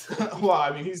shots. Well,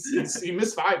 I mean, he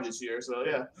missed 5 this year, so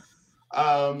yeah.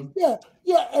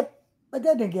 But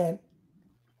then again,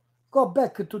 go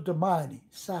back to the money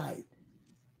side.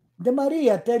 The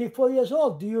Maria, 34 years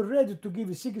old, you're ready to give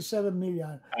 6-7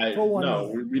 million for 1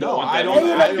 year. We don't want I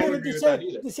that. don't agree with that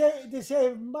either. The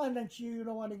same man that you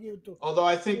don't want to give to. Although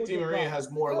I think Di Maria has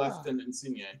more left than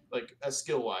Insigne, like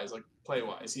skill-wise, like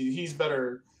play-wise. He's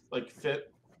better, like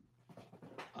fit.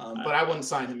 But I wouldn't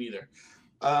sign him either.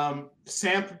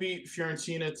 Samp beat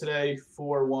Fiorentina today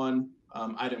 4-1.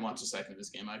 I didn't watch the second of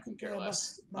this game. I couldn't care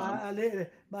less. But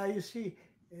you see,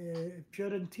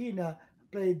 Fiorentina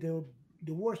played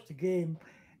the worst game,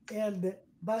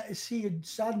 but see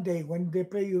Sunday when they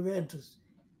play Juventus,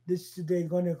 they're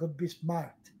gonna be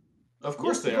smart. Of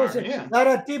course they are. Yeah, there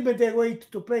are teams they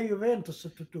wait to play Juventus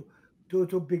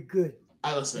to be good.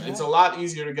 Listen, it's a lot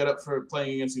easier to get up for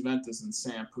playing against Juventus than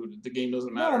Samp, who the game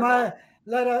doesn't matter. No,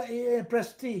 lot of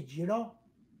prestige, you know.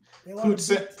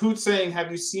 Poot saying, "Have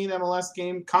you seen MLS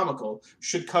game? Comical.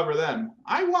 Should cover them."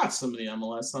 I watch some of the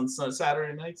MLS on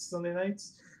Saturday nights, Sunday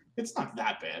nights. It's not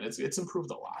that bad. It's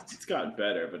improved a lot. It's gotten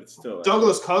better, but it's still.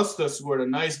 Douglas Costa scored a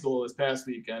nice goal this past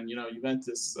weekend. You know,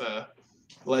 Juventus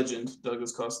legend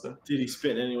Douglas Costa. Did he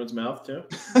spit in anyone's mouth too?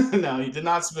 No, he did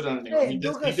not spit on anyone. He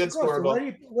did score a goal.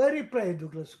 Where he played,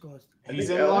 Douglas Costa? He's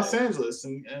in Los Angeles.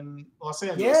 In Los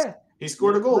Angeles. Yeah. He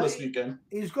scored a goal this weekend.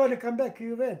 He's going to come back to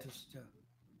Juventus.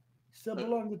 Still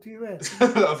belong to Juventus.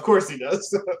 Of course he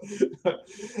does.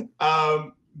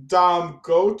 Dom,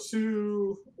 go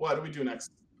to what do we do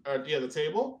next? The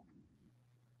table.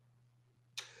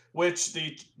 Which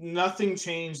nothing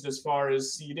changed as far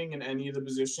as seeding in any of the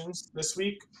positions this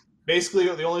week. Basically,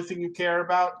 the only thing you care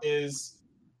about is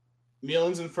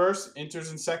Milan's in first,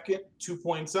 Inter's in second, 2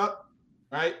 points up.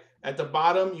 Right at the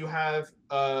bottom, you have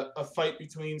a fight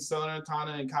between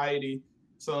Salernitana and Cagliari.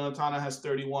 Salernitana has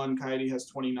 31, Cagliari has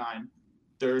 29.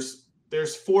 There's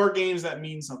 4 games that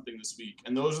mean something this week,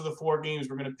 and those are the 4 games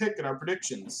we're going to pick in our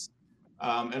predictions.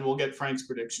 And we'll get Frank's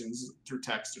predictions through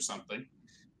text or something.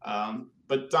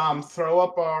 But Dom, throw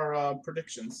up our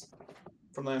predictions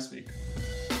from last week.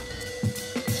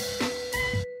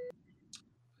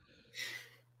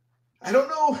 I don't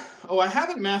know. Oh, I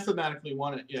haven't mathematically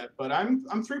won it yet, but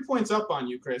I'm 3 points up on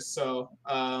you, Chris. So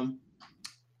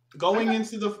going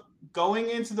into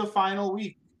the final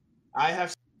week, I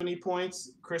have 70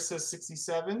 points. Chris has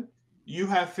 67. You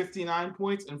have 59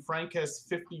 points, and Frank has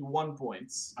 51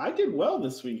 points. I did well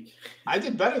this week. I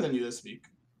did better than you this week.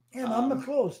 Yeah, I'm not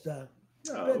close, though.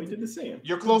 No, we did the same.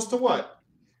 You're close to what?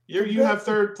 You have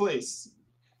third place.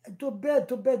 Too bad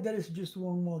there is just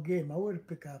one more game. I would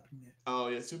pick up in it. Oh,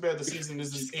 yeah, too bad the season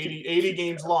is 80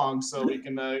 games long, so we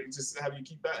can just have you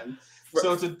keep betting.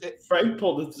 So Frank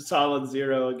pulled a solid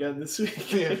 0 again this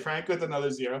week. Yeah, Frank with another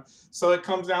 0. So it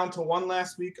comes down to one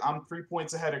last week. I'm 3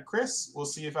 points ahead of Chris. We'll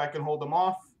see if I can hold them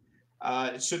off.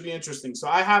 It should be interesting. So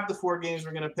I have the 4 games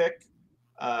we're gonna pick.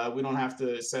 We don't have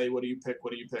to say what do you pick.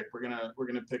 We're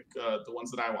gonna pick the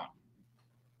ones that I want.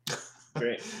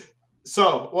 Great.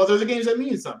 So, there's the games that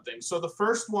mean something. So the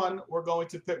first one we're going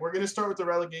to pick. We're going to start with the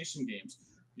relegation games.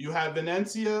 You have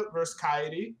Venezia versus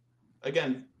Cagliari.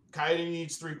 Again, Cagliari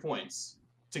needs 3 points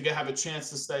to have a chance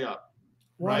to stay up.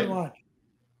 Right? 1-1.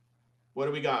 What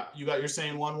do we got? You're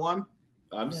saying 1-1?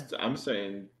 I'm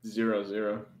saying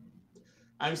 0-0.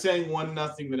 I'm saying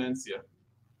 1-0 Venezia.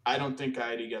 I don't think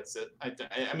Cagliari gets it.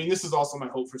 I mean, this is also my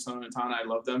hope for Salernitana. I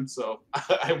love them, so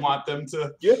I want them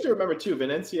to. You have to remember too,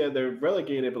 Venezia, they're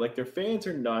relegated, but like their fans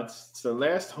are nuts. It's the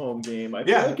last home game. I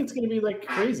feel like it's going to be like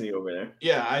crazy over there.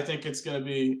 Yeah, I think it's going to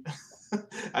be.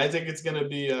 I think it's going to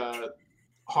be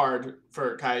hard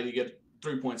for Cagliari to get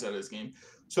 3 points out of this game.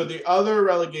 So the other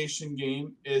relegation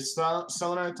game is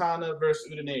Salernitana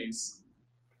versus Udinese.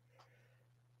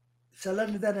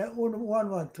 Salernitana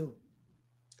 1-1-2.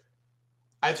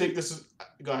 I think this is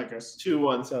 – go ahead, Chris.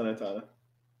 2-1 Salernitana.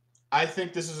 I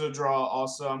think this is a draw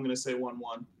also. I'm going to say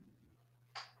 1-1.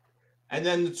 And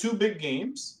then the 2 big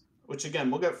games, which,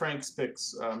 again, we'll get Frank's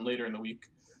picks later in the week.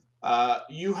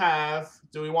 You have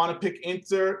 – do we want to pick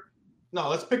Inter? No,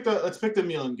 let's pick the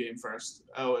Milan game first.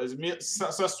 Oh, is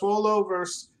Sassuolo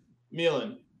versus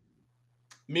Milan.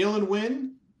 Milan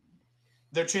win,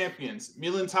 they're champions.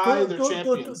 Milan tie, they're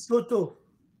champions. 2-2.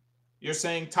 You're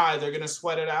saying tie. They're going to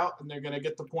sweat it out, and they're going to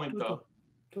get the point, though.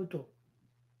 2-2.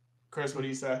 Chris, what do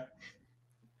you say?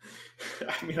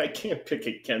 I mean, I can't pick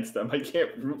against them. I can't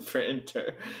root for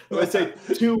Inter. I'm going to say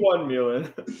 2-1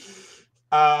 Milan.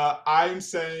 I'm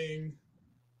saying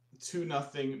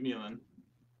 2-0 Milan.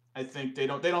 I think they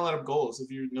don't let up goals.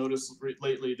 If you notice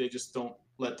lately, they just don't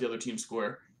let the other team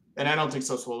score. And I don't think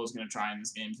Sassuolo is going to try in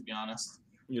this game, to be honest.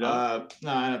 You know?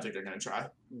 No, I don't think they're going to try.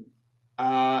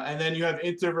 And then you have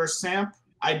Inter versus Samp.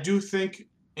 I do think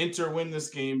Inter win this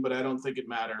game, but I don't think it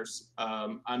matters.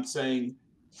 I'm saying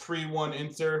 3-1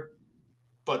 Inter,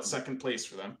 but second place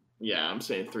for them. Yeah, I'm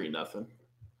saying 3-0.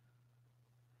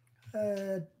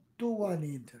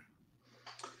 2-1 Inter.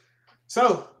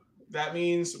 So that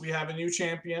means we have a new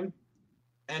champion,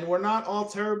 and we're not all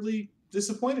terribly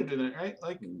disappointed in it, right?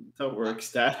 Like, so we're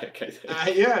ecstatic, I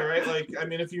think. Yeah, right. Like, I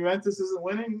mean, if Juventus isn't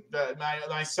winning,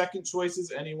 my second choice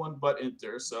is anyone but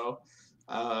Inter. So,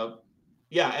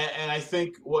 yeah, and I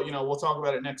think we'll talk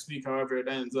about it next week, however it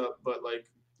ends up. But like,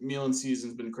 Milan's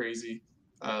season's been crazy.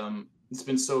 It's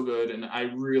been so good, and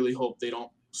I really hope they don't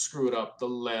screw it up the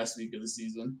last week of the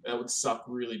season. That would suck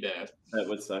really bad. That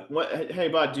would suck. Hey,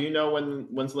 Bob, do you know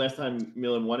when's the last time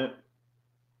Milan won it?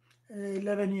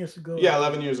 11 years ago. Yeah,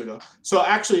 11 years ago. So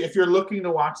actually, if you're looking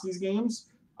to watch these games,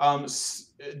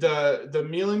 the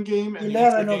Milan game and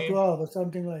 11 the or Inter game, 12 or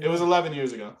something like that. it was 11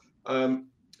 years ago.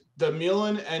 The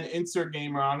Milan and Inter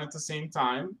game are on at the same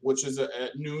time, which is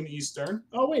at noon Eastern.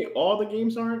 Oh wait, all the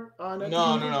games aren't on.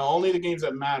 No. Only the games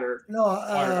that matter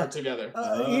are together.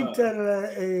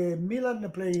 Inter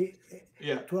Milan play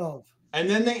 12. And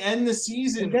then they end the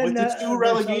season then, with the two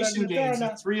relegation games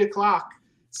Salernitana. at 3:00.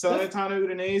 Salernitana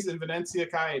Udinese and Venezia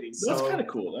Coyote. So that's kind of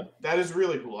cool, though. That is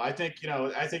really cool. I think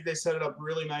they set it up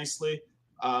really nicely.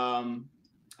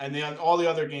 And then all the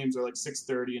other games are like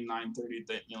 6:30 and 9:30.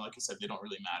 That like I said, they don't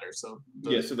really matter. So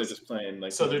so they're just playing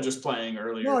like. So they're just playing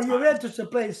earlier. No, Juventus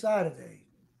play Saturday.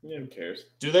 Yeah, who cares?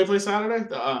 Do they play Saturday?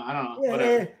 I don't know.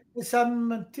 Yeah,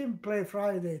 some team play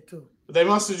Friday too. They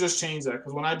must have just changed that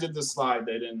because when I did the slide,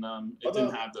 they didn't. It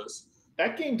didn't have those.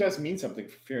 That game does mean something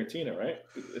for Fiorentina, right?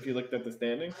 If you looked at the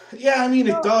standing. Yeah, I mean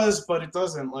it does, but it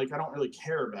doesn't. Like I don't really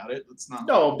care about it. It's not.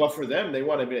 No, but for them, they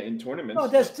want to be in tournaments. No,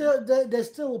 they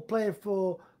still play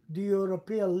for the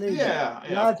European League. Yeah,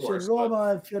 Lazio, of course, Roma,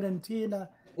 and Fiorentina.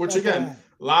 Which again,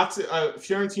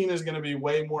 Fiorentina is going to be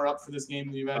way more up for this game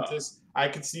than Juventus. I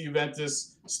could see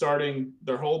Juventus starting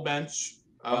their whole bench.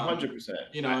 100%.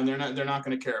 And they're not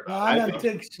going to care about it. I don't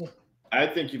think so. I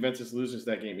think Juventus loses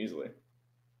that game easily.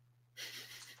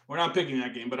 We're not picking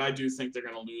that game, but I do think they're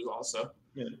going to lose also.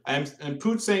 Yeah. And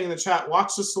Poot saying in the chat,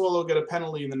 watch the Sassuolo get a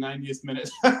penalty in the 90th minute.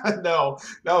 No,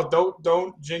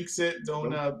 don't jinx it.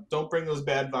 Don't bring those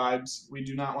bad vibes. We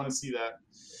do not want to see that.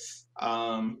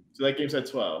 So that game's at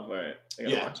 12. All right.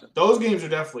 Yeah, those games are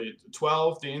definitely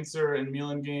 12. The Inter and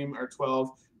Milan game are 12,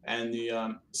 and the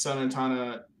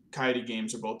Salernitana Coyote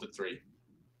games are both at 3.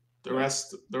 The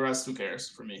rest, who cares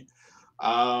for me?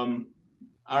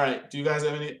 All right. Do you guys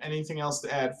have anything else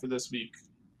to add for this week?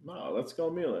 No, let's go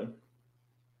Milan.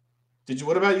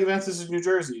 What about Juventus and New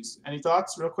Jersey's? Any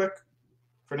thoughts, real quick,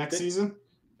 for next season?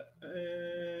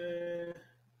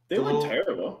 They were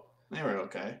terrible. They were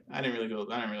okay. I didn't really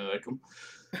like them.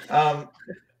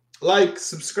 Like,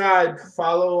 subscribe,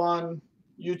 follow on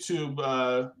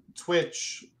YouTube,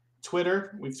 Twitch,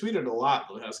 Twitter. We've tweeted a lot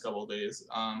the last couple of days.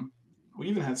 We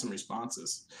even had some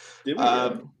responses. Did we?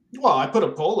 Well, I put a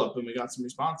poll up and we got some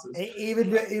responses.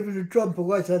 Even Trump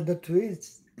was on the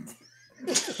tweets.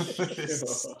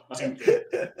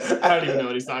 I don't even know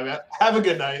what he's talking about. Have a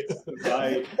good night.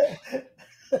 Bye.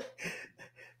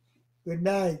 Good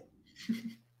night.